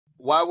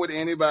Why would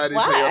anybody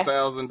pay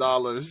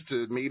 $1,000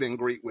 to meet and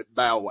greet with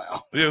Bow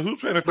Wow? Yeah,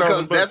 who's paying $1,000?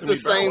 Because that's the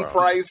same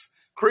price.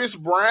 Chris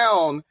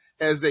Brown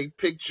has a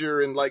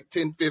picture in like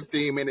 10,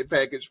 15-minute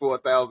package for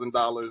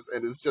 $1,000,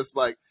 and it's just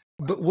like.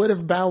 But what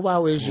if Bow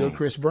Wow is your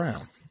Chris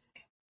Brown?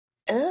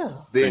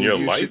 Oh. Then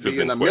you should be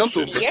in a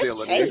mental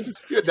facility.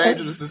 You're a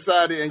danger to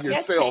society and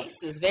yourself.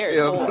 Your is very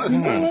poor.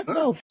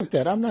 No, fuck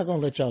that. I'm not gonna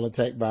let y'all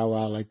attack Bow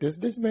Wow like this.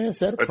 This man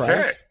set a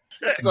price.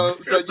 So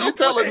you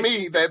telling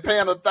me that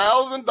paying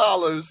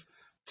 $1,000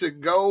 to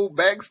go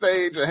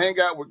backstage and hang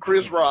out with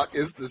Chris Rock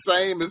is the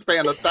same as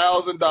paying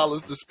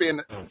 $1,000 to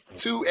spend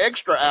 2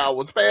 extra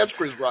hours past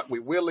Chris Rock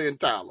with Willie and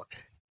Tyler?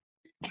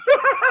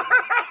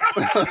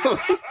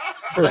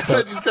 That's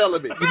what you're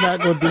telling me. You're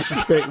not going to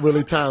disrespect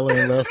Willie Tyler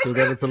and Lester.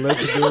 That is a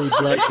legendary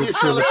black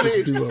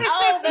ventriloquist duo.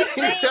 Oh,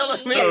 You're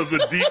telling me. That was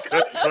a deep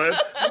cut, son.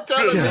 You're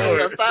telling me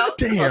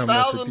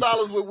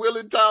 $1,000 with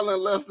Willie Tyler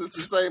and Lester is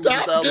the same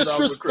as $1,000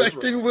 with Chris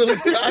Rock. Disrespecting Willie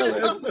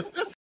Tyler.